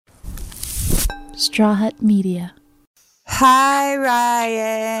Straw Hut Media. Hi,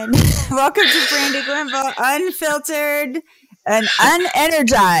 Ryan. Welcome to Brandy Glenville, unfiltered and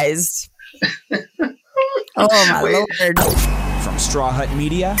unenergized. Oh, my Lord. From Straw Hut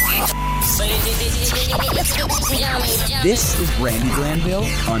Media, this is Brandy Glanville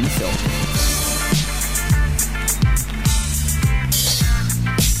Unfiltered.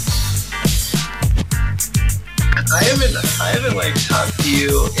 I haven't like talked to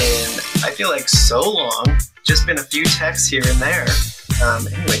you in, I feel like, so long. Just been a few texts here and there.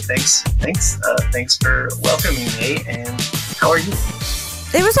 Anyway, thanks for welcoming me. And how are you?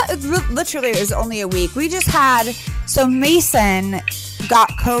 It was only a week. We just had, so Mason got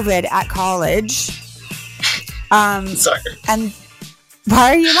COVID at college. Sorry. And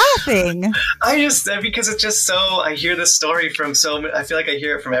why are you laughing? Because it's just so, I hear this story from I feel like I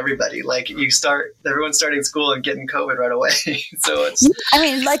hear it from everybody. Like everyone's starting school and getting COVID right away. So it's. I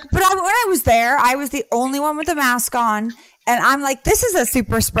mean, when I was there, I was the only one with a mask on. And I'm like, this is a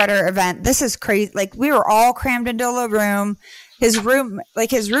super spreader event. This is crazy. Like, we were all crammed into a room. His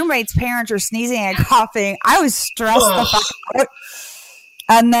roommate's parents were sneezing and coughing. I was stressed the fuck out.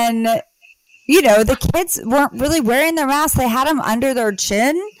 And then, the kids weren't really wearing their masks. They had them under their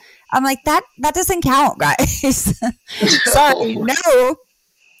chin. I'm like, that doesn't count, guys. Sorry, no.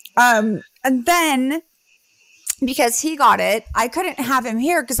 And then, because he got it, I couldn't have him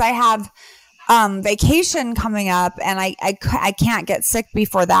here because I have vacation coming up, and I can't get sick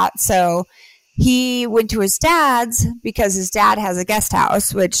before that. So he went to his dad's because his dad has a guest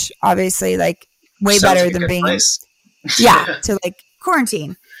house, which obviously way sounds better like than being to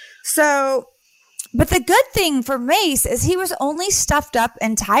quarantine. So, but the good thing for Mace is he was only stuffed up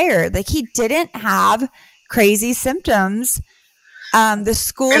and tired. Like, he didn't have crazy symptoms. The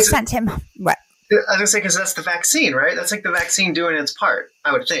school sent him what? I was gonna say, because that's the vaccine, right? That's like the vaccine doing its part,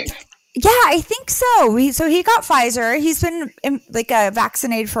 I would think. Yeah, I think so. So he got Pfizer. He's been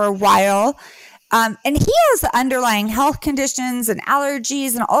vaccinated for a while. And he has the underlying health conditions and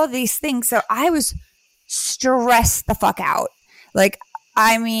allergies and all of these things. So I was stressed the fuck out. My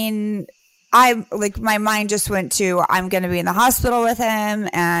mind just went to, I'm going to be in the hospital with him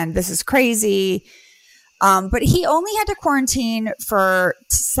and this is crazy. But he only had to quarantine for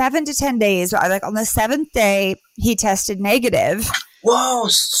 7 to 10 days. On the 7th day, he tested negative. Whoa,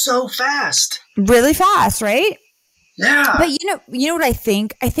 so fast. Really fast, right? Yeah. But you know what I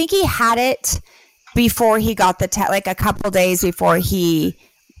think? I think he had it before he got the test, a couple days before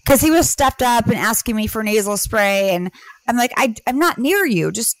because he was stepped up and asking me for nasal spray. And I'm like, I'm not near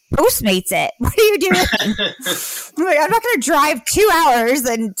you. Just Postmates it. What are you doing? I'm not going to drive 2 hours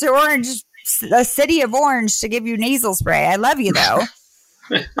to Orange, the city of Orange, to give you nasal spray. I love you, though.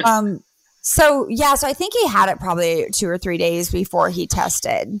 So I think he had it probably 2 or 3 days before he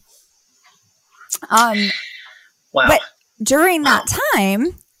tested. Wow. But during that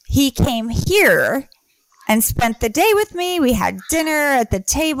time, he came here and spent the day with me. We had dinner at the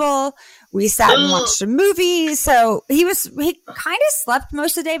table. We sat and watched a movie. So he kind of slept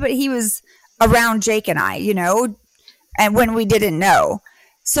most of the day, but he was around Jake and I, and when we didn't know.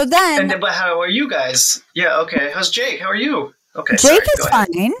 So then. But how are you guys? Yeah. Okay. How's Jake? How are you? Okay. Jake is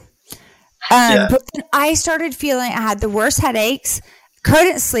fine. But then I started feeling I had the worst headaches,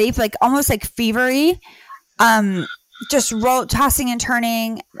 couldn't sleep, almost fevery, just tossing and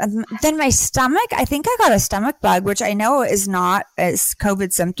turning. And then my stomach, I think I got a stomach bug, which I know is not a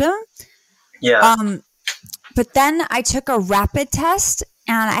COVID symptom. Yeah. But then I took a rapid test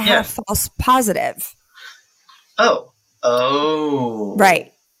and I had a false positive. Oh.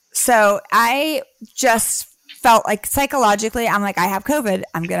 Right. So I just felt psychologically, I'm I have COVID.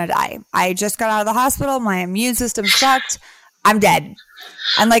 I'm going to die. I just got out of the hospital. My immune system sucked. I'm dead.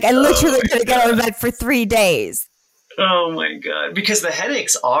 And I literally couldn't get out of bed for 3 days. Oh my God. Because the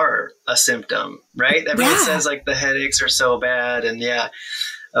headaches are a symptom, right? Everyone says the headaches are so bad. And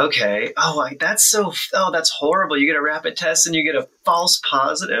okay. That's horrible. You get a rapid test and you get a false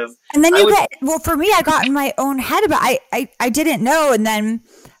positive. And then for me, I got in my own head, but I didn't know. And then,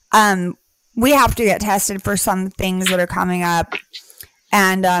 we have to get tested for some things that are coming up.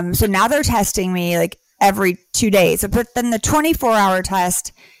 And so now they're testing me every 2 days. But then the 24-hour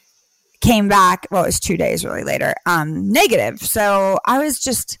test came back. Well, it was 2 days really later, negative. So I was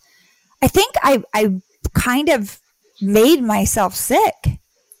just, I think I kind of made myself sick.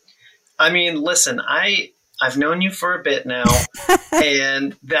 I mean, listen, I've known you for a bit now,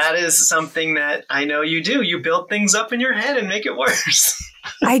 and that is something that I know you do. You build things up in your head and make it worse.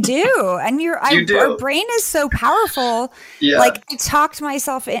 I do. And our brain is so powerful. Yeah. I talked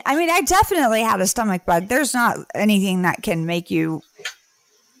myself in. I mean, I definitely had a stomach bug. There's not anything that can make you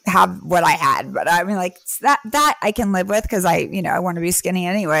have what I had. But I mean, like that I can live with because I want to be skinny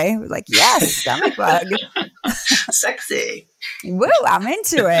anyway. Like, yes, stomach bug. Sexy. Woo, I'm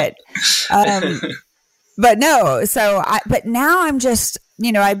into it. But no, but now I'm just,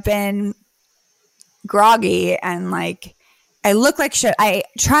 I've been groggy and like, I look like shit. I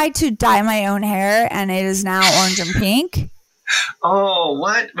tried to dye my own hair and it is now orange and pink. Oh,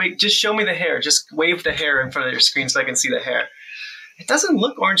 what? Wait, just show me the hair. Just wave the hair in front of your screen so I can see the hair. It doesn't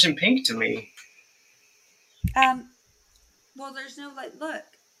look orange and pink to me. Well, there's no look.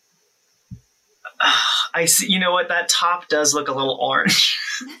 I see. You know what? That top does look a little orange.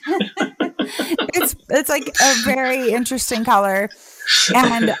 It's like a very interesting color.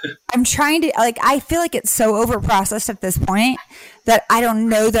 And I'm trying to, I feel like it's so over-processed at this point that I don't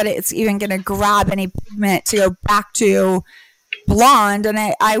know that it's even going to grab any pigment to go back to blonde. And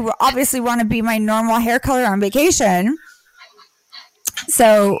I obviously want to be my normal hair color on vacation.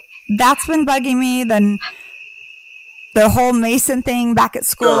 So that's been bugging me. Then the whole Mason thing back at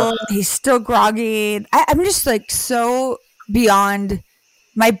school, he's still groggy. I'm just so beyond,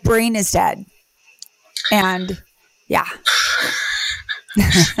 my brain is dead. And yeah.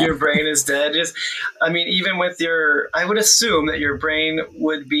 Your brain is dead. Even with I would assume that your brain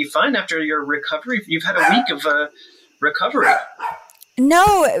would be fine after your recovery. You've had a week of recovery.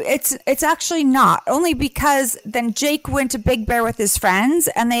 No, it's actually not. Only because then Jake went to Big Bear with his friends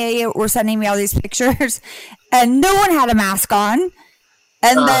and they were sending me all these pictures and no one had a mask on.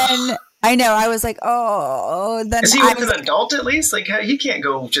 And then I know, I was like, oh. Then is he with an adult at least? Like, he can't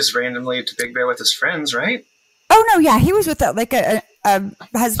go just randomly to Big Bear with his friends, right? Oh, no, yeah. He was with a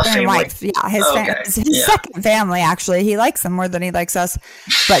husband and wife. Yeah, his second family, actually. He likes them more than he likes us.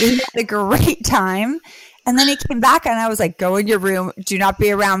 But he had a great time. And then he came back and I was like, go in your room. Do not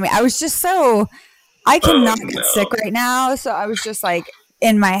be around me. I was just I cannot get sick right now. So I was just like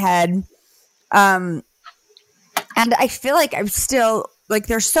in my head. And I feel like I'm still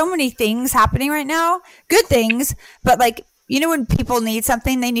there's so many things happening right now. Good things. But when people need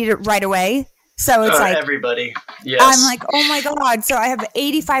something, they need it right away. So it's everybody. Yes. I'm like, oh my God. So I have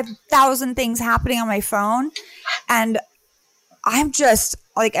 85,000 things happening on my phone. And I'm just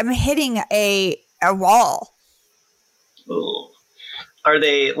I'm hitting a wall. Ooh. Are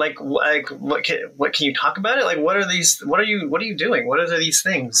they what can you talk about it? What are these? What are you doing? What are these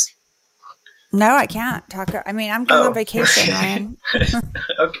things? No, I can't talk. I mean, I'm going on vacation, man.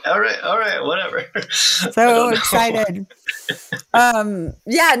 Okay, all right, whatever. So excited.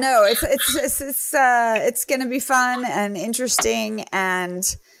 Yeah, no, it's going to be fun and interesting, and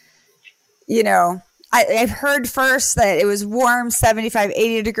I've heard first that it was warm, 75,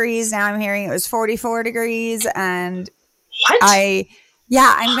 80 degrees. Now I'm hearing it was 44 degrees, and what?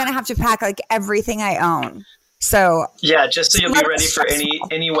 I'm going to have to pack everything I own. So yeah, just so you'll be ready for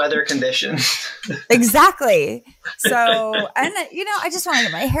any weather condition. Exactly. So, and I just want to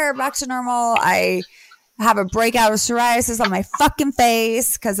get my hair back to normal. I have a breakout of psoriasis on my fucking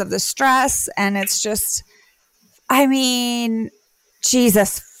face because of the stress, and it's just,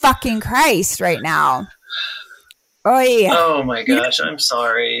 Jesus fucking Christ right now. Oh yeah. Oh my gosh, I'm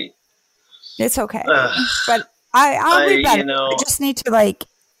sorry. It's okay, but I'll be better. I just need to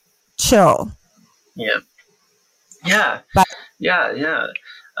chill. Yeah. Yeah. But, yeah.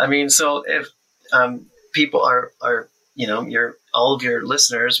 So if people are all of your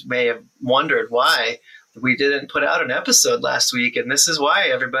listeners may have wondered why we didn't put out an episode last week, and this is why,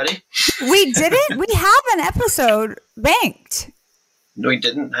 everybody. We didn't? We have an episode banked. We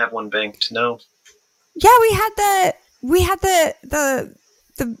didn't have one banked, no. Yeah, we had the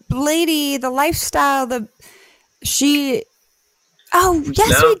lady, the lifestyle, oh,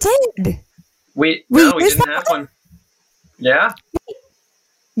 yes, no. we did. We didn't have one. Yeah.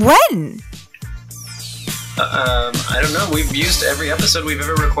 When? I don't know. We've used every episode we've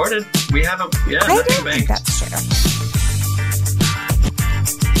ever recorded. We have I nothing don't banked. think that's true.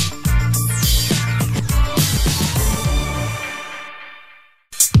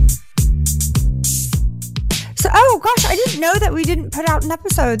 So, oh gosh, I didn't know that we didn't put out an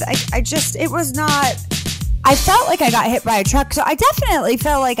episode. It was not, I felt like I got hit by a truck. So I definitely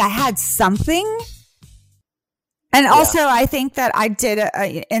felt like I had something. And also, I think that I did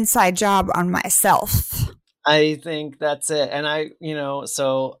an inside job on myself. I think that's it. And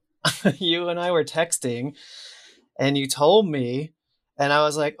so you and I were texting and you told me, and I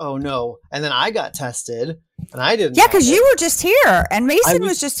was like, oh no. And then I got tested and I didn't. Yeah, because you were just here and Mason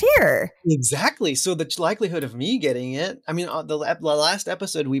was just here. Exactly. So the likelihood of me getting it, the last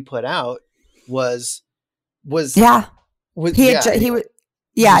episode we put out was he was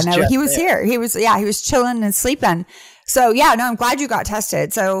here. He was chilling and sleeping. So yeah, no, I'm glad you got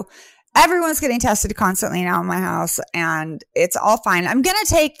tested. So everyone's getting tested constantly now in my house, and it's all fine. I'm going to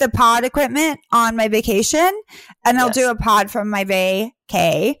take the pod equipment on my vacation, and I'll do a pod from my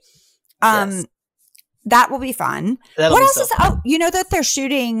vacay. That will be fun. What else is? Oh, you know that they're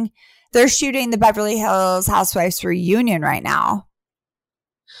shooting the Beverly Hills Housewives reunion right now.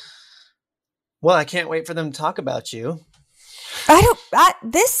 Well, I can't wait for them to talk about you.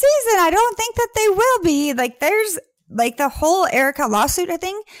 This season, I don't think that they will be. Like, there's like the whole Erica lawsuit, I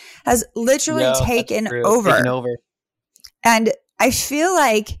think, has literally taken over. And I feel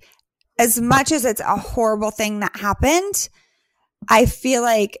like as much as it's a horrible thing that happened, I feel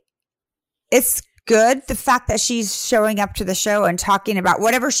like it's good, the fact that she's showing up to the show and talking about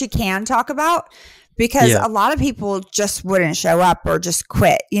whatever she can talk about, because a lot of people just wouldn't show up or just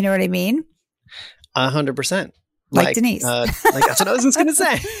quit. You know what I mean? 100%. Like Denise. Like that's what I was going to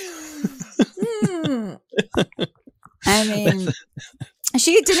say. I mean,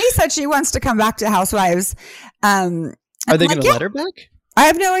 Denise said she wants to come back to Housewives. Are they going to let her back? I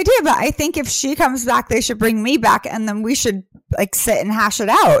have no idea, but I think if she comes back, they should bring me back, and then we should like sit and hash it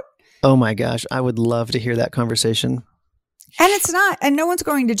out. Oh my gosh, I would love to hear that conversation. And it's not, and no one's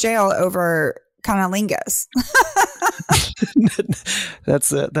going to jail over cunnilingus.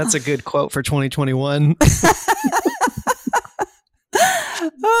 That's a good quote for 2021.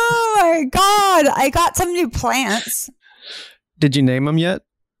 Oh my God. I got some new plants. Did you name them yet?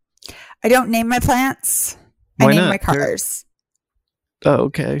 I don't name my plants. Why I name not? my cars. Oh,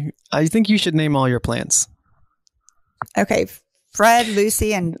 okay. I think you should name all your plants. Okay. Fred,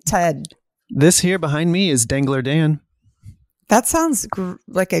 Lucy, and Ted. This here behind me is Dangler Dan. That sounds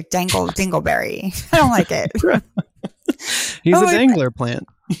like a dingleberry. I don't like it. He's a dangler plant.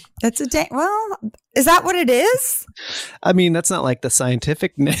 It's well, is that what it is? I mean, that's not like the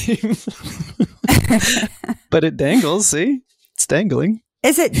scientific name. But it dangles, see? It's dangling.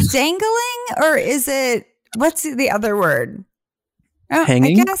 Is it dangling or is it, what's the other word? Oh,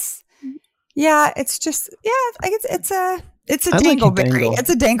 hanging? I guess. Yeah, it's just, I guess it's a dangleberry. Like it's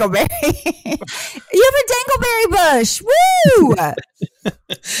a dangleberry. You have a dangleberry bush. Woo!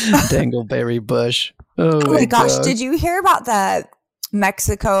 Dangleberry bush. Oh my gosh. God. Did you hear about the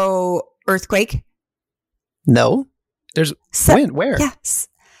Mexico earthquake? No. There's when? Where? Yes.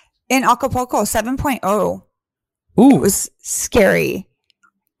 In Acapulco, 7.0. Ooh. It was scary.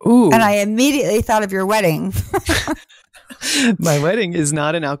 Ooh. And I immediately thought of your wedding. My wedding is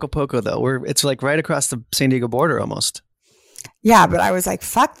not in Acapulco, though. It's like right across the San Diego border almost. Yeah, but I was like,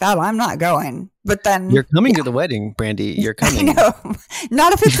 fuck that. I'm not going. But then you're coming to the wedding, Brandy. You're coming. I know.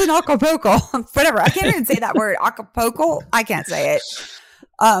 Not if it's in Acapulco. Whatever. I can't even say that word. Acapulco. I can't say it.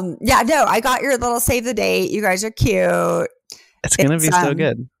 I got your little save the date. You guys are cute. It's going to be so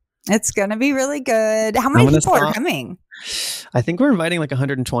good. It's going to be really good. How many people are coming? I think we're inviting like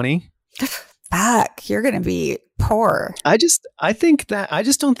 120. Fuck, you're going to be poor. I just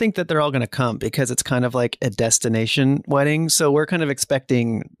don't think that they're all going to come because it's kind of like a destination wedding. So we're kind of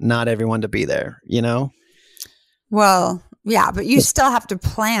expecting not everyone to be there, you know? Well, yeah, but you still have to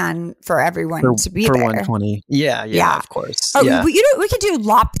plan for everyone to be for there. 120. Yeah, of course. Oh, yeah. We could do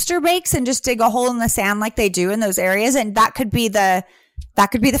lobster bakes and just dig a hole in the sand like they do in those areas, and that could be the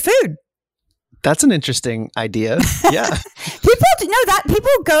food. That's an interesting idea. Yeah.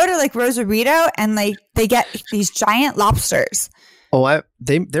 People go to like Rosarito and they get these giant lobsters. Oh,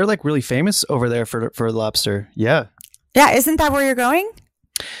 they're like really famous over there for lobster. Yeah. Yeah, isn't that where you're going?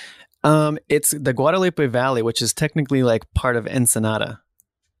 It's the Guadalupe Valley, which is technically like part of Ensenada.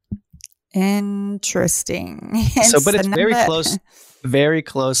 Interesting. But it's very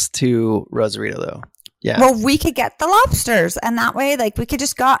close to Rosarito though. Yeah. Well, we could get the lobsters, and that way, like, we could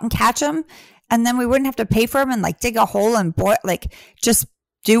just go out and catch them, and then we wouldn't have to pay for them and like dig a hole and boil, like, just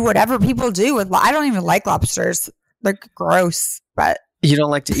do whatever people do with. I don't even like lobsters; they're gross. But you don't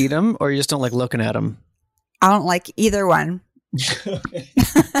like to eat them, or you just don't like looking at them? I don't like either one.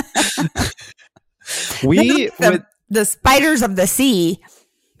 The spiders of the sea.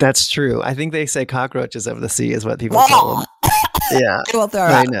 That's true. I think they say cockroaches of the sea is what people call them. Yeah,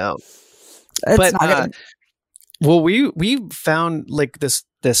 I know. It's not good. Well, we found like this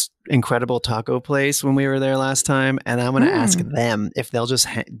incredible taco place when we were there last time, and I'm going to ask them if they'll just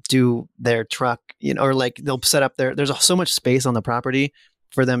do their truck, you know, or like they'll set up there's so much space on the property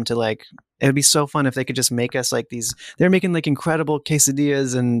for them to like. It would be so fun if they could just make us like these. They're making like incredible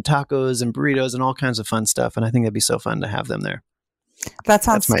quesadillas and tacos and burritos and all kinds of fun stuff, and I think it'd be so fun to have them there. That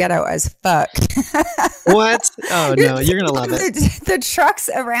sounds ghetto as fuck. What? Oh no, you're gonna love it. The trucks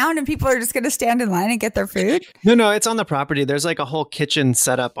around and people are just gonna stand in line and get their food. No, it's on the property. There's like a whole kitchen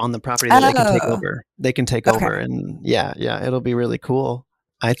set up on the property that they can take over. They can take over, and yeah, it'll be really cool.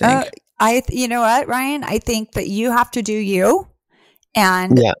 I think. You know what, Ryan? I think that you have to do you,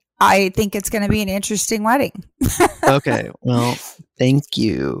 and I think it's going to be an interesting wedding. Okay, well, thank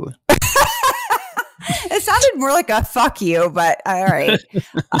you. It sounded more like a fuck you, but all right.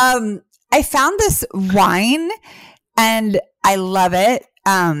 I found this wine and I love it.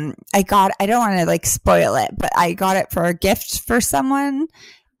 I don't want to like spoil it, but I got it for a gift for someone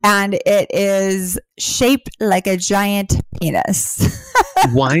and it is shaped like a giant penis.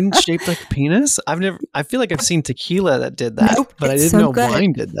 Wine shaped like a penis? I feel like I've seen tequila that did that, but I didn't know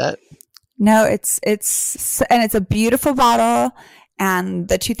wine did that. No, it's a beautiful bottle. And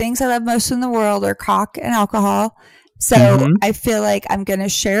the two things I love most in the world are cock and alcohol. So I feel like I'm going to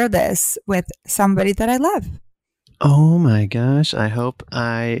share this with somebody that I love. Oh my gosh. I hope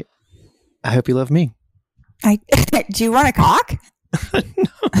you love me. Do you want a cock?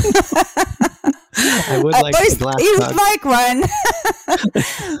 I would like a glass you cock. Like one.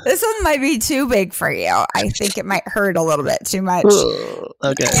 This one might be too big for you. I think it might hurt a little bit too much.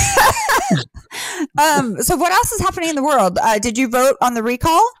 Okay. So what else is happening in the world? Did you vote on the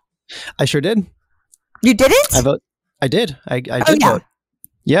recall? I sure did. You didn't? I did. I did vote.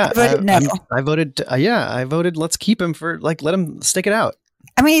 Yeah. I voted no. I voted. I voted. Let's keep him for let him stick it out.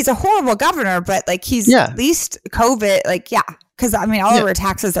 I mean, he's a horrible governor, but like he's at least COVID. Like, yeah. Because I mean, all of our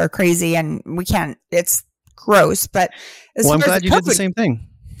taxes are crazy and we can't, it's gross. But I'm glad you did the same thing.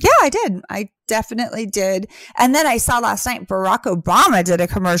 Yeah, I did. I definitely did. And then I saw last night Barack Obama did a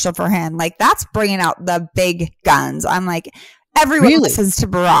commercial for him. Like that's bringing out the big guns. I'm like, everyone listens to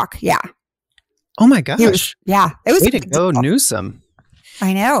Barack. Yeah. Oh my gosh. It was way to go, Newsom.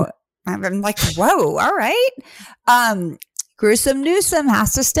 I know. I'm like, whoa, all right. Gruesome Newsom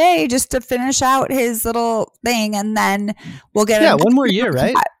has to stay just to finish out his little thing, and then we'll get one more year,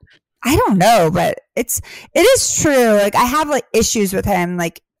 right? I don't know, but it is true. Like I have like issues with him,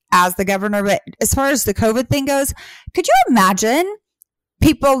 like as the governor. But as far as the COVID thing goes, could you imagine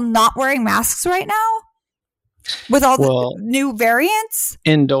people not wearing masks right now with all the new variants?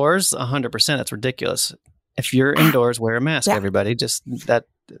 Indoors, 100%. That's ridiculous. If you're indoors, wear a mask. Everybody, just that.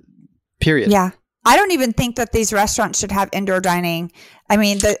 Period. Yeah. I don't even think that these restaurants should have indoor dining. I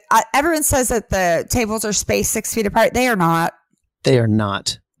mean, everyone says that the tables are spaced 6 feet apart. They are not. They are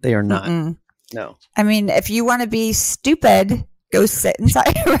not. Mm-mm. No. I mean, if you want to be stupid, go sit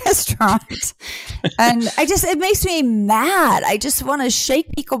inside a restaurant. And it makes me mad. I just want to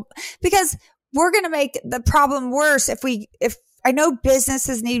shake people because we're going to make the problem worse if I know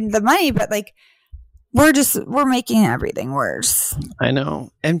businesses need the money, but like, we're making everything worse. I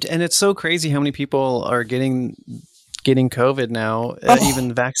know. And it's so crazy how many people are getting COVID now,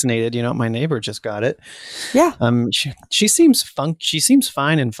 even vaccinated. You know, my neighbor just got it. Yeah. She seems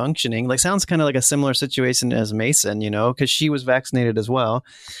fine and functioning. Like sounds kind of like a similar situation as Mason, you know, because she was vaccinated as well.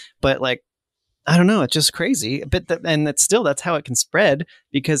 But like, I don't know, it's just crazy. But that's how it can spread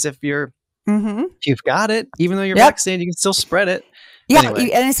because if you've got it, even though you're vaccinated, you can still spread it. Yeah, anyway.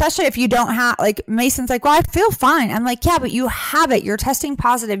 And especially if you don't have, like, Mason's like, well, I feel fine. I'm like, yeah, but you have it. You're testing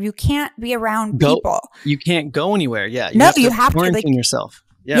positive. You can't be around people. You can't go anywhere. Yeah. You have to quarantine yourself.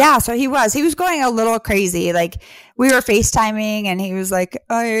 Yeah. So he was going a little crazy. Like, we were FaceTiming and he was like,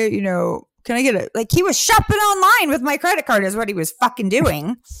 can I get it? Like, he was shopping online with my credit card is what he was fucking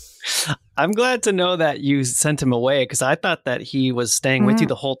doing. I'm glad to know that you sent him away because I thought that he was staying with you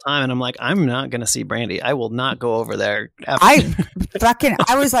the whole time. And I'm like, I'm not going to see Brandy. I will not go over there. I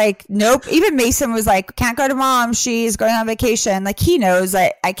was like, nope. Even Mason was like, can't go to mom. She's going on vacation. Like he knows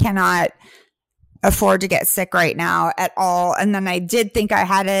that I cannot afford to get sick right now at all. And then I did think I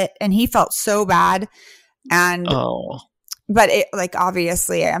had it and he felt so bad. And but it, like,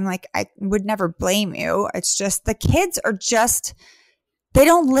 obviously I'm like, I would never blame you. It's just the kids are just, they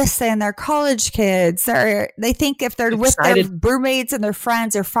don't listen. They're college kids. They think if they're with their roommates and their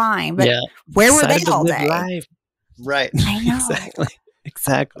friends, they're fine. But where were they all day? Life. Right. I know.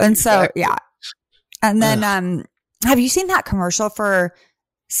 Exactly. And so, yeah. And then, have you seen that commercial for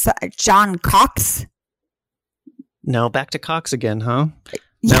John Cox? No, back to Cox again, huh?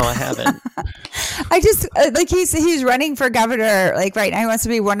 No, I haven't. I just like he's running for governor. Like right now, he wants to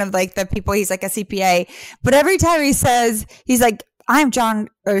be one of like the people. He's like a CPA, but every time he says he's like, I'm John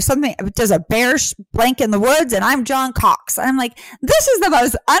or something. There's a bear blank in the woods and I'm John Cox. I'm like, this is the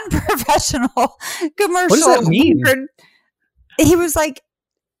most unprofessional commercial. What does that mean? He was like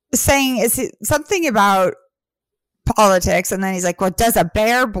saying something about politics. And then he's like, well, does a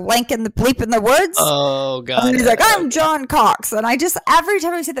bear bleep in the woods? Oh, God. And he's like, I'm John Cox. And I just, every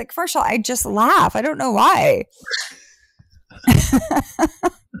time I see the commercial, I just laugh. I don't know why.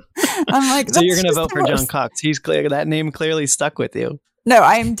 I'm like, so you're going to vote for John Cox. He's clear. That name clearly stuck with you. No,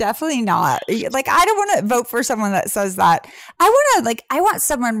 I'm definitely not. Like, I don't want to vote for someone that says that. I want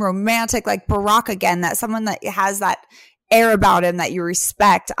someone romantic like Barack again, that someone that has that air about him that you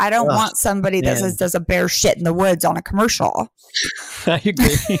respect. I don't want somebody that says, does a bear shit in the woods on a commercial. I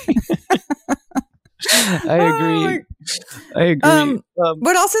agree. I agree.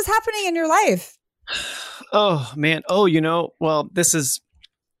 What else is happening in your life? Oh, man. Oh, well,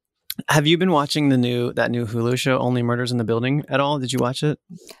 have you been watching that new Hulu show, Only Murders in the Building, at all? Did you watch it?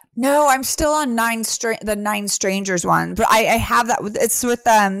 No, I'm still on the Nine Strangers one, but I have that. It's with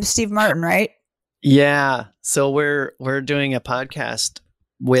Steve Martin, right? Yeah. So we're doing a podcast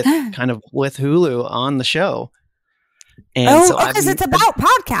with Hulu on the show. And because it's about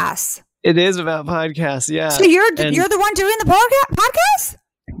podcasts. It is about podcasts. Yeah. So you're the one doing the podcast?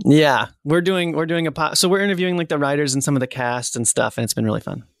 Yeah, we're doing so we're interviewing like the writers and some of the cast and stuff, and it's been really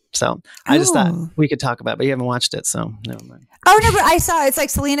fun. So I just thought we could talk about it, but you haven't watched it, so never mind. Oh no, but I saw it's like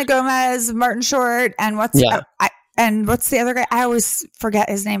Selena Gomez, Martin Short, and what's the other guy? I always forget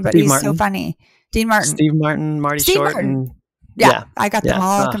his name, but Steve he's Martin. so funny. Dean Martin, Steve Martin, Marty Steve Short, Martin. And I got them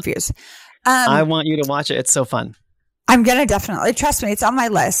all confused. I want you to watch it. It's so fun. I'm gonna definitely, trust me. It's on my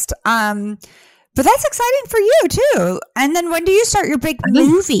list. But that's exciting for you too. And then when do you start your big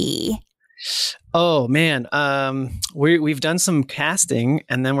movie? Oh man, we've done some casting,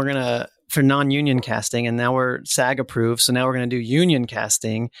 and then we're gonna for non-union casting, and now we're SAG approved, so now we're gonna do union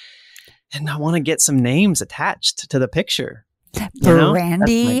casting, and I want to get some names attached to the picture.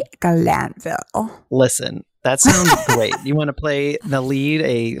 Brandy Glanville. Listen, that sounds great. You want to play the lead,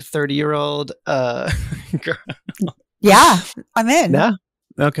 a 30-year-old girl? Yeah, I'm in. Yeah.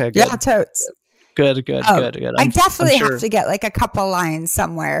 Okay. Good. Yeah, totes. Good. I definitely have to get like a couple lines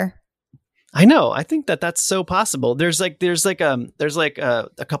somewhere. I know. I think that's so possible. There's a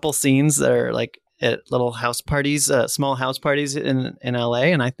couple scenes that are like at little house parties, small house parties in LA,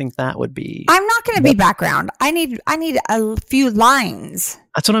 and I think that would be. I'm not going to be background. I need a few lines.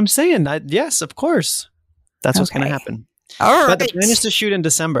 That's what I'm saying. Yes, of course. That's what's going to happen. All right. But the plan is to shoot in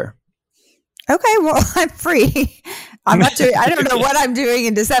December. Okay, well, I'm free. I'm not doing. I don't know what I'm doing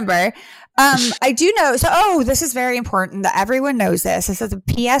in December. I do know. So, this is very important that everyone knows this. This is a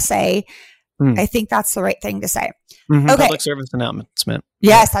PSA. I think that's the right thing to say. Mm-hmm. Okay. Public service announcement.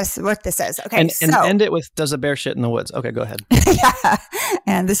 Yes, that's what this is. Okay. And end it with, does a bear shit in the woods? Okay, go ahead. Yeah.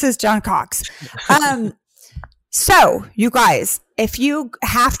 And this is John Cox. So, you guys, if you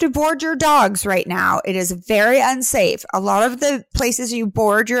have to board your dogs right now, it is very unsafe. A lot of the places you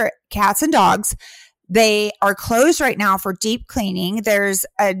board your cats and dogs, they are closed right now for deep cleaning. There's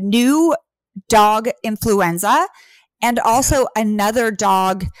a new dog influenza and also another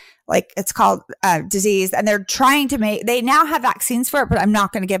dog, like it's called disease. And they're trying to they now have vaccines for it, but I'm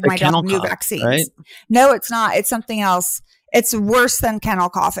not going to give my dog new vaccines. Right? No, it's not. It's something else. It's worse than kennel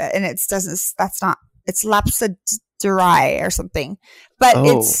cough. And it's Lepidopteris or something. But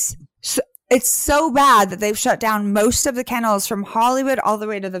it's so bad that they've shut down most of the kennels from Hollywood all the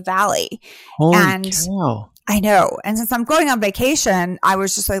way to the Valley. Holy cow. I know. And since I'm going on vacation, I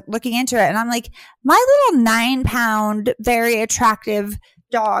was just like looking into it, and I'm like, my little 9-pound, very attractive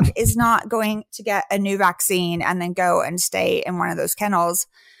dog is not going to get a new vaccine and then go and stay in one of those kennels.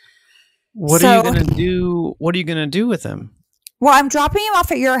 What are you going to do? What are you going to do with him? Well, I'm dropping him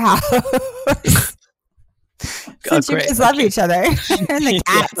off at your house. Since you guys love each other. And the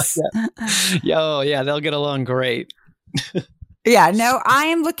cats. Yeah, they'll get along great. Yeah, no, I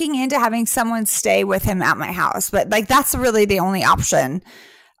am looking into having someone stay with him at my house, but like that's really the only option.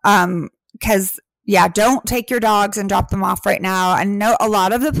 Because don't take your dogs and drop them off right now. I know a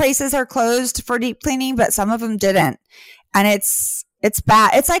lot of the places are closed for deep cleaning, but some of them didn't, and it's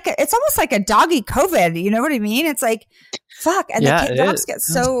bad. It's almost like a doggy COVID. You know what I mean? It's like fuck, and the dogs get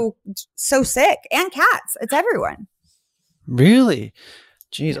so sick, and cats. It's everyone. Really?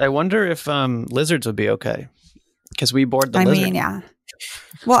 Jeez, I wonder if lizards would be okay. Because we board the lizard. I mean, yeah.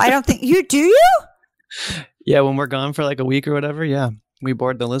 Well, I don't think you do. Yeah, when we're gone for like a week or whatever, we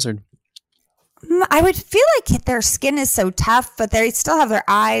board the lizard. I would feel like their skin is so tough, but they still have their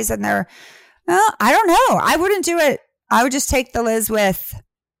eyes and their. Well, I don't know. I wouldn't do it. I would just take the Liz with.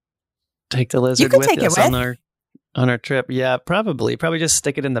 Take the lizard with us on our trip. Yeah, probably. Probably just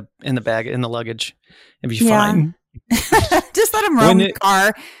stick it in the bag in the luggage. It'd be fine. Just let him roam the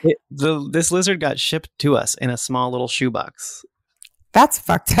car. This lizard got shipped to us in a small little shoebox. That's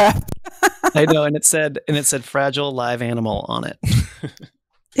fucked up. I know, and it said fragile live animal on it.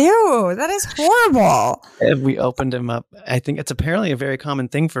 Ew, that is horrible. And we opened him up. I think it's apparently a very common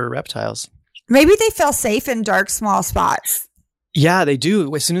thing for reptiles. Maybe they feel safe in dark, small spots. Yeah, they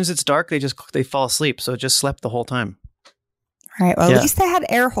do. As soon as it's dark, they fall asleep. So it just slept the whole time. All right. Well, at least they had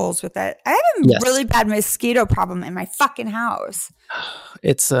air holes with it. I have a really bad mosquito problem in my fucking house.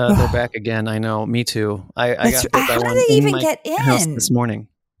 It's they're back again. I know. Me too. I got bit by how one do they in even my get in house this morning.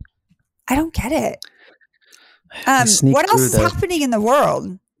 I don't get it. What else is happening in the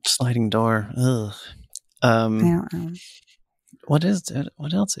world? Sliding door. Ugh. I don't know. What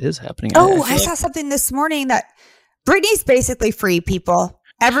else is happening? Oh, I saw something this morning that Britney's basically free, people.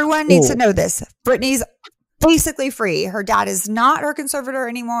 Everyone needs to know this. Britney's basically free. Her dad is not her conservator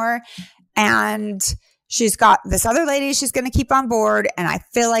anymore. And she's got this other lady she's going to keep on board. And I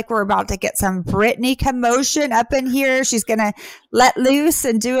feel like we're about to get some Britney commotion up in here. She's going to let loose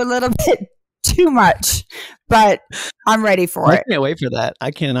and do a little bit too much. But I'm ready for it. I can't wait for that.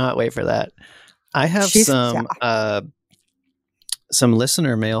 I cannot wait for that. I have some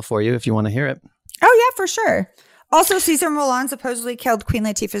listener mail for you if you want to hear it. Oh, yeah, for sure. Also, Cesar Millan supposedly killed Queen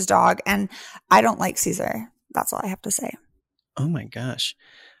Latifah's dog, and I don't like Cesar. That's all I have to say. Oh, my gosh.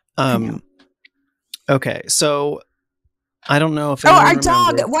 Okay, so I don't know if... our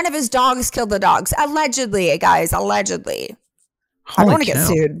dog, one of his dogs killed the dogs. Allegedly, guys, allegedly. I don't want to get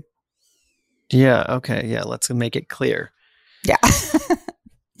sued. Yeah, okay, yeah, let's make it clear. Yeah.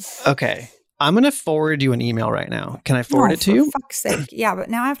 Okay. I'm going to forward you an email right now. Can I forward it to you? For fuck's sake. Yeah, but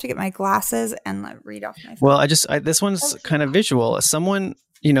now I have to get my glasses and read off my phone. Well, this one's kind of visual. Someone,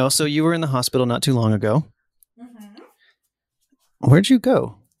 so you were in the hospital not too long ago. Mm-hmm. Where'd you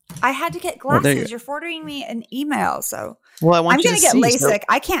go? I had to get glasses. You're forwarding me an email, so. Well, I'm going to get LASIK. So.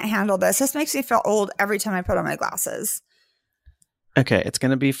 I can't handle this. This makes me feel old every time I put on my glasses. Okay, it's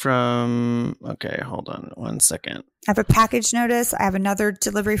going to be from... Okay, hold on 1 second. I have a package notice. I have another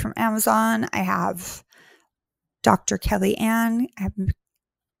delivery from Amazon. I have Dr. Kelly Ann. I have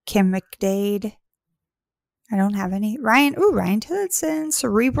Kim McDade. I don't have any. Ryan Tillotson.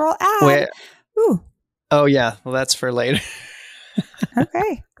 Cerebral ad. Wait. Ooh. Oh, yeah. Well, that's for later.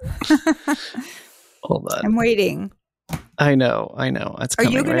 Okay. Hold on. I'm waiting. I know. It's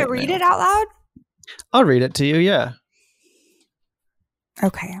coming. Are you going to read it out loud? I'll read it to you, yeah.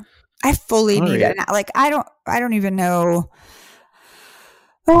 Okay. I fully need it. Like, I don't even know.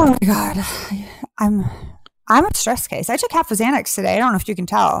 Oh my God. I'm a stress case. I took half a Xanax today. I don't know if you can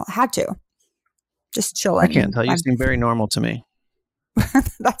tell. I had to. Just chilling. I can't tell. You seem very normal to me.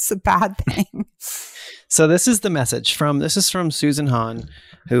 That's a bad thing. So this is the message from Susan Hahn,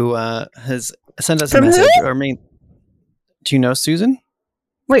 who has sent us a message. Do you know Susan?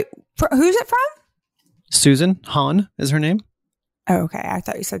 Wait, who's it from? Susan Hahn is her name. Oh, okay. I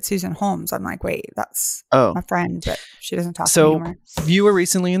thought you said Susan Holmes. I'm like, wait, that's my friend, but she doesn't talk to me anymore. So you were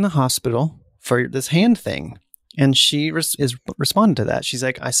recently in the hospital for this hand thing, and she is responded to that. She's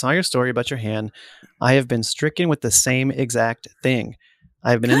like, I saw your story about your hand. I have been stricken with the same exact thing.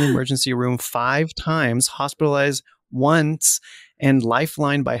 I've been in the emergency room 5 times, hospitalized once, and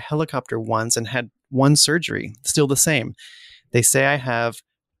lifelined by helicopter once, and had 1 surgery. Still the same. They say I have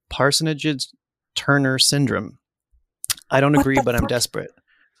Parsonage-Turner syndrome. I don't agree, but I'm desperate.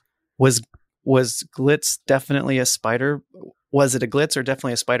 Was Glitz definitely a spider? Was it a Glitz or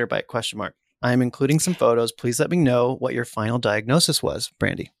definitely a spider bite? ? I'm including some photos. Please let me know what your final diagnosis was,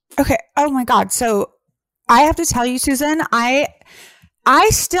 Brandy. Okay. Oh my God. So I have to tell you, Susan, I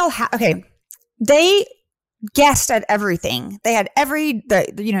still have, okay. They guessed at everything. They had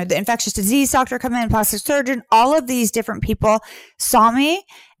the infectious disease doctor come in, plastic surgeon, all of these different people saw me.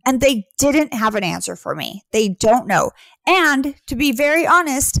 And they didn't have an answer for me. They don't know. And to be very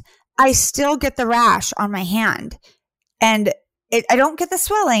honest, I still get the rash on my hand. And I don't get the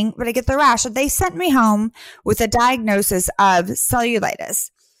swelling, but I get the rash. And they sent me home with a diagnosis of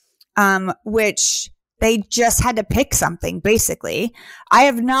cellulitis, which they just had to pick something, basically. I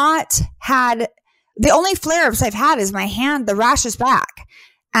have not had... The only flare-ups I've had is my hand, the rash is back.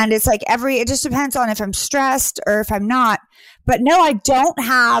 And it's like it just depends on if I'm stressed or if I'm not. But no, I don't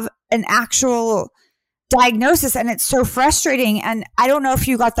have an actual diagnosis, and it's so frustrating. And I don't know if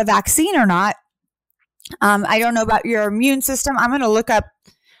you got the vaccine or not. I don't know about your immune system. I'm going to look up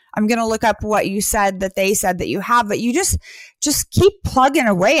what you said that they said that you have, but you just keep plugging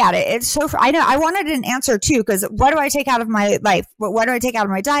away at it. It's so, I know I wanted an answer too, because what do I take out of my life? What do I take out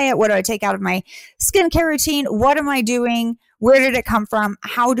of my diet? What do I take out of my skincare routine? What am I doing? Where did it come from?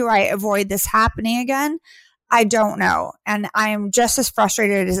 How do I avoid this happening again? I don't know. And I'm just as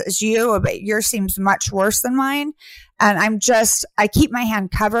frustrated as you, but yours seems much worse than mine. And I keep my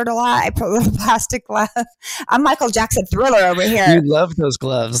hand covered a lot. I put a little plastic glove. I'm Michael Jackson Thriller over here. You love those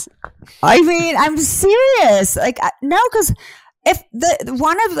gloves. I mean, I'm serious. Like, no, because if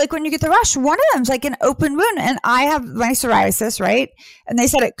when you get the rush, one of them's like an open wound, and I have my psoriasis, right? And they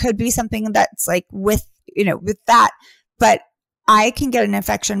said it could be something that's like with that, but I can get an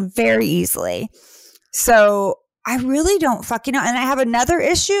infection very easily. So I really don't fucking know. And I have another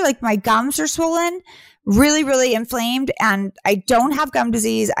issue, like my gums are swollen, really, really inflamed, and I don't have gum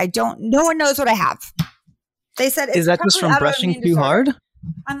disease. No one knows what I have. They said, is that just from brushing too hard?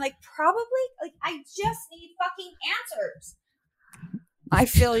 I'm like, probably. Like, I just need fucking answers. I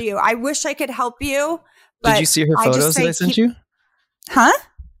feel you. I wish I could help you. But did you see her photos that I sent you? Huh?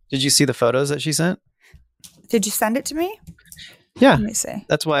 Did you see the photos that she sent? Did you send it to me? Yeah. Let me see.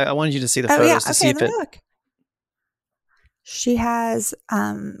 That's why I wanted you to see the photos to see if it. Look. She has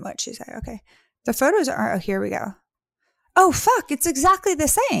what'd she say? Okay. The photos are here we go. Oh fuck, it's exactly the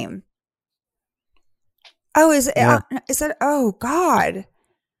same. Oh, is it is that oh God.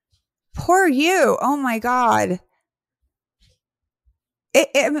 Poor you. Oh my God.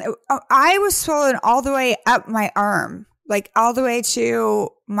 I was swollen all the way up my arm, like all the way to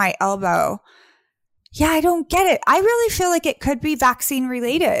my elbow. Yeah, I don't get it. I really feel like it could be vaccine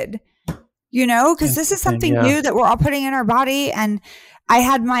related, because this is something new that we're all putting in our body. And I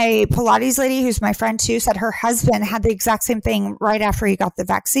had my Pilates lady, who's my friend too, said her husband had the exact same thing right after he got the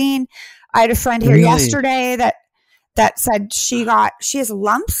vaccine. I had a friend here yesterday that said she has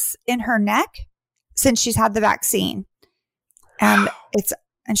lumps in her neck since she's had the vaccine. And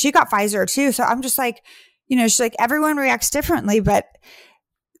and she got Pfizer too. So I'm just like, she's like, everyone reacts differently, but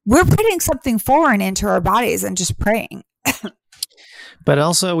we're putting something foreign into our bodies and just praying. But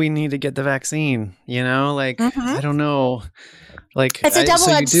also we need to get the vaccine, I don't know. Like, it's a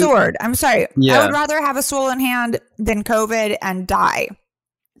double-edged sword. I'm sorry. Yeah. I would rather have a swollen hand than COVID and die.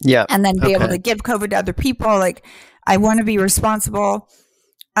 Yeah. And then be able to give COVID to other people. Like, I want to be responsible.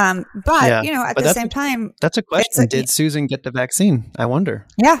 At the same time, that's a question. Did Susan get the vaccine? I wonder.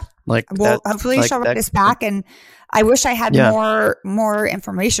 Yeah. Hopefully she'll write us back. And I wish I had more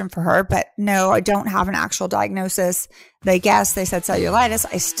information for her, but no, I don't have an actual diagnosis. They said cellulitis.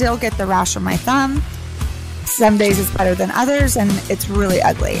 I still get the rash on my thumb. Some days it's better than others, and it's really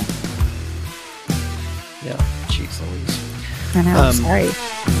ugly. Yeah. Jeez Louise. I know. Sorry.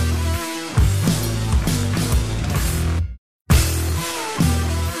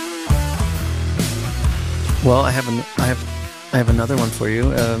 Well, I have another one for you.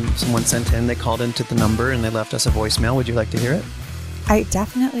 Someone sent in. They called into the number and they left us a voicemail. Would you like to hear it? I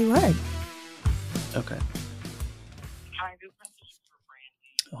definitely would. Okay.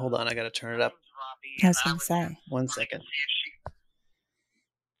 Hold on, I got to turn it up. I was going to say. 1 second.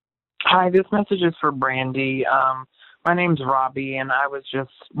 Hi, this message is for Brandy. My name's Robbie, and I was just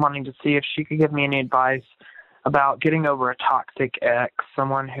wanting to see if she could give me any advice about getting over a toxic ex,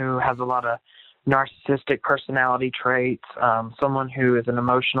 someone who has a lot of narcissistic personality traits, someone who is an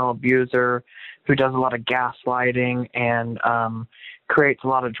emotional abuser, who does a lot of gaslighting and creates a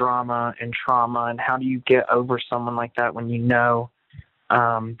lot of drama and trauma. And how do you get over someone like that when you know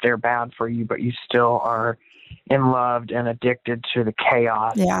they're bad for you, but you still are in love and addicted to the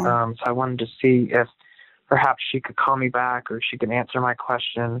chaos? Yeah. So I wanted to see if perhaps she could call me back or she could answer my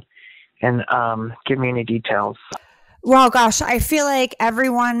question and give me any details. Well, gosh, I feel like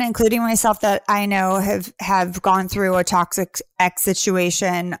everyone, including myself that I know, have gone through a toxic ex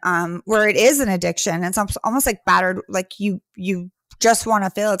situation where it is an addiction. It's almost like battered, like you just want to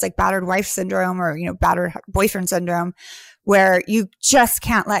feel it's like battered wife syndrome or, battered boyfriend syndrome, where you just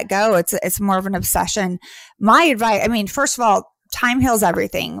can't let go. It's more of an obsession. My advice, first of all, time heals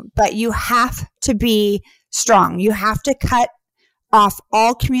everything, but you have to be strong. You have to cut off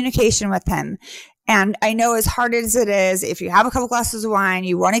all communication with him. And I know as hard as it is, if you have a couple glasses of wine,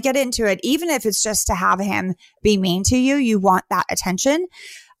 you want to get into it, even if it's just to have him be mean to you, you want that attention.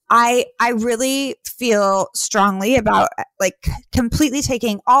 I really feel strongly about like completely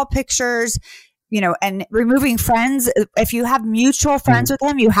taking all pictures, and removing friends. If you have mutual friends with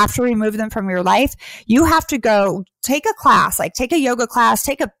him, you have to remove them from your life. You have to go take a class, like take a yoga class,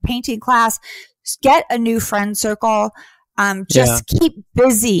 take a painting class, get a new friend circle. Keep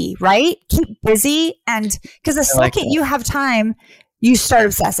busy, right? Keep busy. And because the second you have time, you start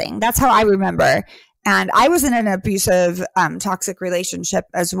obsessing. That's how I remember. And I was in an abusive, toxic relationship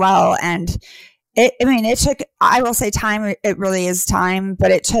as well. And it took, I will say time, it really is time,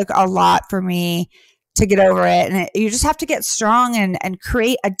 but it took a lot for me to get over it. And you just have to get strong and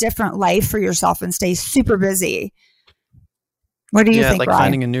create a different life for yourself and stay super busy. What do you think, like Ryan?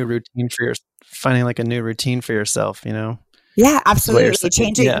 finding like a new routine for yourself, you know? Yeah, absolutely.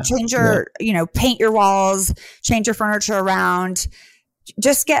 Change your, paint your walls, change your furniture around.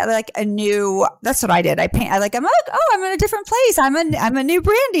 Just get like a new. That's what I did. I'm in a different place. I'm a new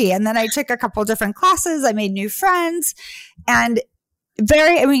Brandy, and then I took a couple different classes. I made new friends, and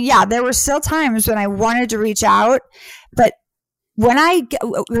there were still times when I wanted to reach out, but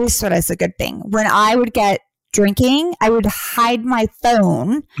this is what is a good thing. When I would get drinking, I would hide my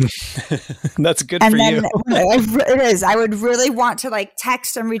phone. That's good for you. It is. I would really want to like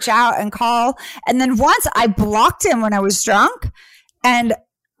text and reach out and call. And then once I blocked him when I was drunk, and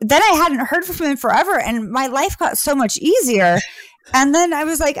then I hadn't heard from him forever, and my life got so much easier. And then I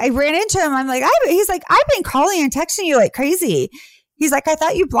was like, I ran into him. I'm like, he's like, I've been calling and texting you like crazy. He's like, I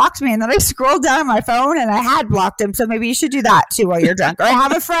thought you blocked me. And then I scrolled down my phone and I had blocked him. So maybe you should do that too while you're drunk. Or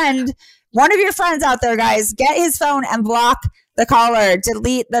have a friend. One of your friends out there, guys, get his phone and block the caller.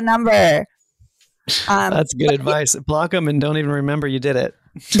 Delete the number. That's good advice. Block them and don't even remember you did it.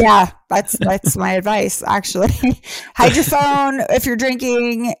 Yeah, that's my advice, actually. Hide your phone if you're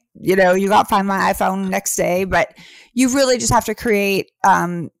drinking. You got to find my iPhone next day. But you really just have to create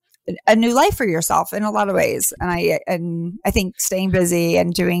a new life for yourself in a lot of ways. And I think staying busy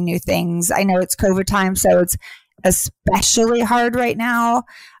and doing new things. I know it's COVID time, so it's especially hard right now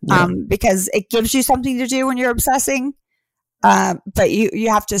because it gives you something to do when you're obsessing. But you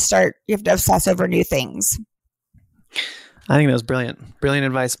have to obsess over new things. I think that was brilliant. Brilliant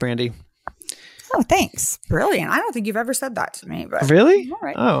advice, Brandy. Oh, thanks. Brilliant. I don't think you've ever said that to me. But really? All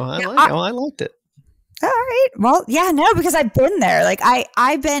right. Oh, I liked it. All right. Well, yeah, no, because I've been there. Like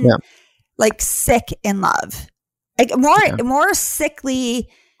I've been like sick in love, like more sickly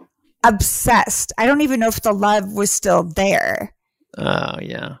obsessed. I don't even know if the love was still there. Oh,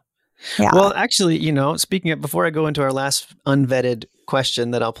 yeah. Well, actually, speaking of, before I go into our last unvetted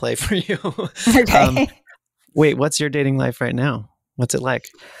question that I'll play for you. Okay. Wait, what's your dating life right now? What's it like?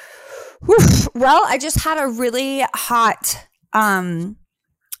 Well, I just had a really hot month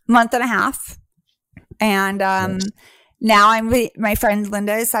and a half. And now my friend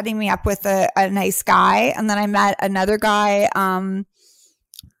Linda is setting me up with a nice guy. And then I met another guy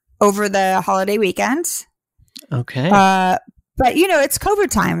over the holiday weekend. Okay. But it's COVID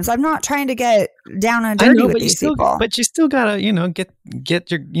times. I'm not trying to get down and dirty with these people. But you still gotta,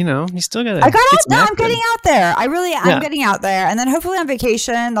 get your, you still gotta. I'm getting out there. I really am getting out there, and then hopefully on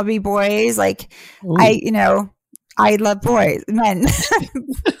vacation there'll be boys. Like Ooh. I love boys, men. So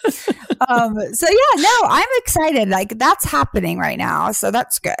I'm excited. Like that's happening right now, so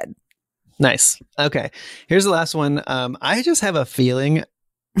that's good. Nice. Okay, here's the last one. I just have a feeling.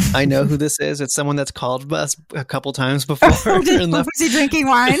 I know who this is. It's someone that's called us a couple times before. Was he drinking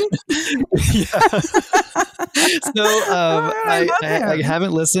wine? Yeah. So I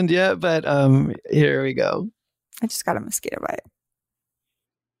haven't listened yet, but here we go. I just got a mosquito bite.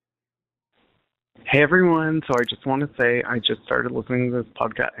 Hey everyone, so I just want to say I just started listening to this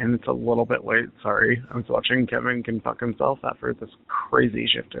podcast and it's a little bit late, sorry. I was watching Kevin Can Fuck Himself after this crazy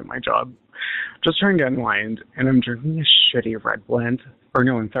shift in my job. Just trying to unwind and I'm drinking a shitty red blend. Or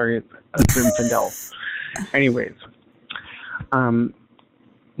no, I'm sorry, it's a Zinfandel. Anyways,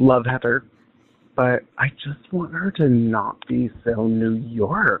 love Heather, but I just want her to not be so New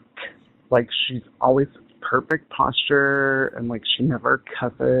York. Like she's always perfect posture and like she never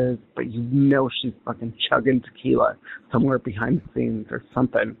cusses, but she's fucking chugging tequila somewhere behind the scenes or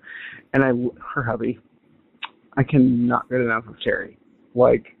something. And her hubby, I cannot get enough of Terry.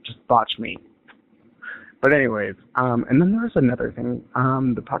 Like just botch me. But anyways, and then there's another thing.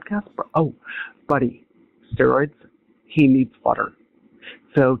 The podcast, Buddy, steroids, he needs water.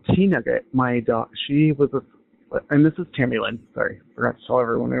 So T-Nugget, my dog, she was and this is Tammy Lynn, sorry, forgot to tell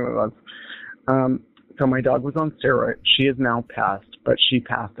everyone who it was. So my dog was on steroids. She is now passed, but she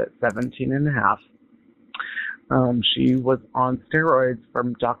passed at 17 and a half. She was on steroids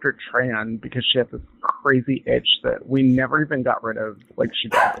from Dr. Tran because she had this crazy itch that we never even got rid of. Like she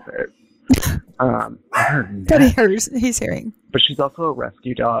died with it. But he's hearing. But she's also a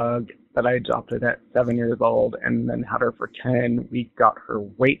rescue dog that I adopted at 7 years old and then had her for 10. We got her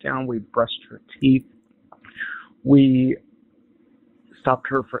weight down. We brushed her teeth. We stopped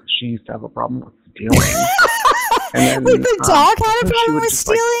her she used to have a problem with stealing. And then, wait, the dog had a problem with just,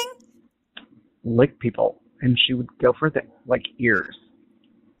 stealing? Lick people. And she would go for the ears.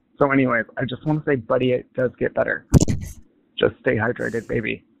 So anyways, I just want to say, Buddy, it does get better. Just stay hydrated,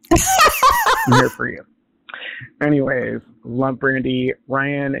 baby. I'm here for you. Anyways, love Brandy.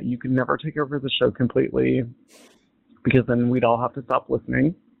 Ryan, you can never take over the show completely because then we'd all have to stop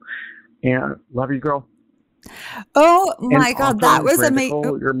listening. And love you, girl. Oh my and God, that was amazing.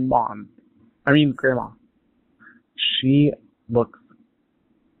 Your mom. I mean, grandma. She looks.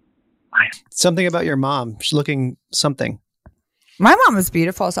 Something about your mom. She's looking something. My mom was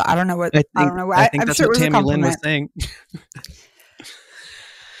beautiful, so I don't know what. I don't know. I think I'm that's sure what it was Tammy a Lynn was compliment. saying.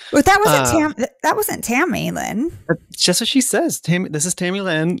 But that wasn't that wasn't Tammy Lynn. That's just what she says. This is Tammy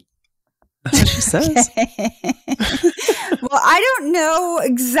Lynn. That's what she says. Well, I don't know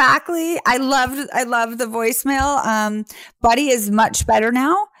exactly. I love the voicemail. Buddy is much better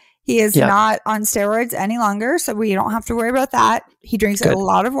now. He is not on steroids any longer, so we don't have to worry about that. He drinks a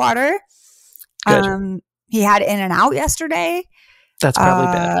lot of water. Good. He had In-N-Out yesterday. That's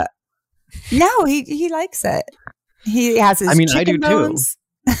probably bad. No, he likes it. He has his I do bones.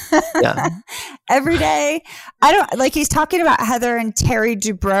 Yeah. Every day. I don't like he's talking about Heather and Terry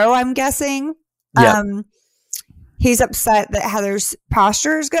Dubrow, I'm guessing. Yeah. He's upset that Heather's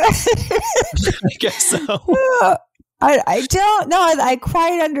posture is good. I guess so. I don't know. I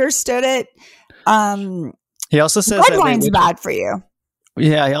quite understood it. He also says blood wine's bad for you.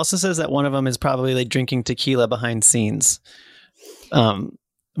 Yeah, he also says that one of them is probably like drinking tequila behind scenes.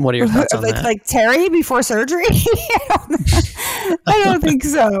 What are your thoughts on that? Like Terry before surgery? I don't think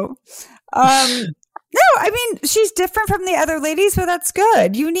so. No, I mean, she's different from the other ladies, but that's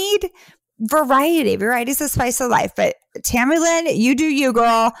good. You need variety. Variety's the spice of life. But Tammy Lynn, you do you,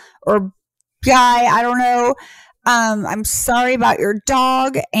 girl. Or guy, I don't know. I'm sorry about your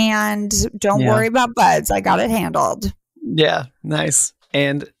dog, and don't worry about buds. I got it handled. Yeah, nice.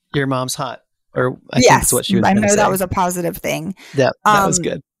 And your mom's hot. Or I think that's what she was. I know say. that was a positive thing. Yeah, that was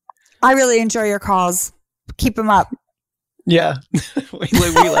good. I really enjoy your calls. Keep them up. Yeah, we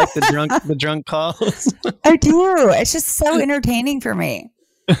like the drunk calls. I do. It's just so entertaining for me.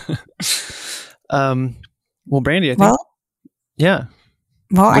 Well, Brandy, I think. Yeah.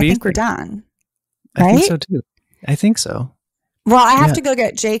 Well, I think we're done. Right? I think so too. I think so. Well, I have to go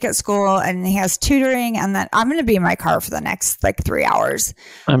get Jake at school, and he has tutoring, and then I'm going to be in my car for the next 3 hours.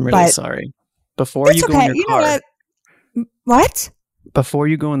 I'm really sorry. Before you go in your car, what? Before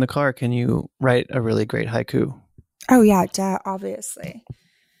you go in the car, can you write a really great haiku? Oh yeah, obviously.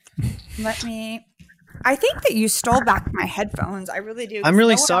 I think that you stole back my headphones. I really do. I'm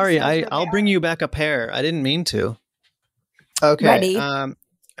really sorry. I'll bring you back a pair. I didn't mean to. Okay. Ready?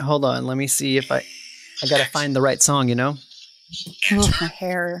 Hold on. Let me see if I got to find the right song, Oh, my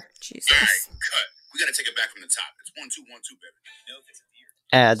hair. Jesus. All right, cut. We got to take it back from the top. It's 1 2 1 2, baby. No, if it's a deer.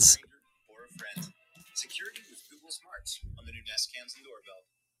 Ads. Or a friend. Security with Google Smarts on the new Nest Cams and doorbell.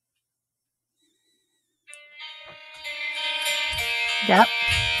 Yep.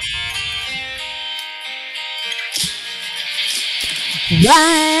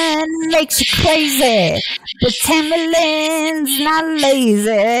 Run makes you crazy, but Tammy Lynn's not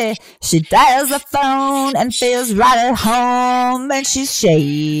lazy. She dials the phone and feels right at home, and she's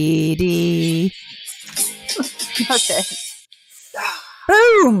shady. Okay.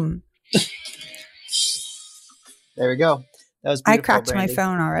 Boom. There we go. That was beautiful. I cracked Brandy. my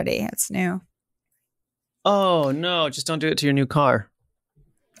phone already. It's new. Oh no! Just don't do it to your new car.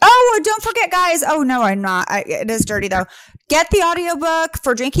 Oh, don't forget, guys. Oh, no, I'm not. It is dirty, though. Get the audiobook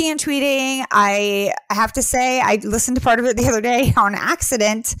for Drinking and Tweeting. I have to say, I listened to part of it the other day on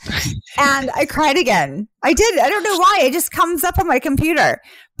accident, and I cried again. I did. I don't know why. It just comes up on my computer.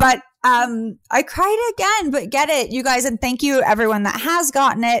 But I cried again, but get it, you guys. And thank you, everyone that has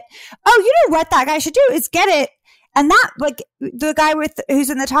gotten it. Oh, you know what that guy should do is get it. And that, like, the guy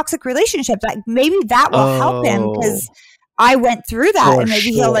who's in the toxic relationship, like, maybe that will help him, because I went through that, and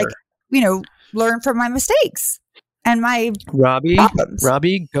maybe he'll learn from my mistakes and my problems.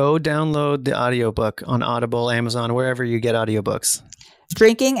 Robbie, go download the audiobook on Audible, Amazon, wherever you get audiobooks.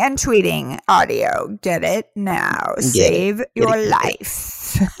 Drinking and Tweeting audio. Get it now. Save your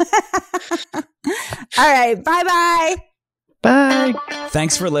life. All right. Bye-bye. Bye.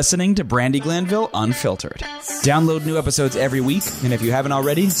 Thanks for listening to Brandy Glanville Unfiltered. Download new episodes every week, and if you haven't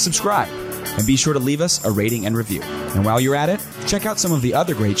already, subscribe. And be sure to leave us a rating and review. And while you're at it, check out some of the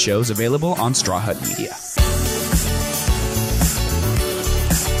other great shows available on Straw Hut Media.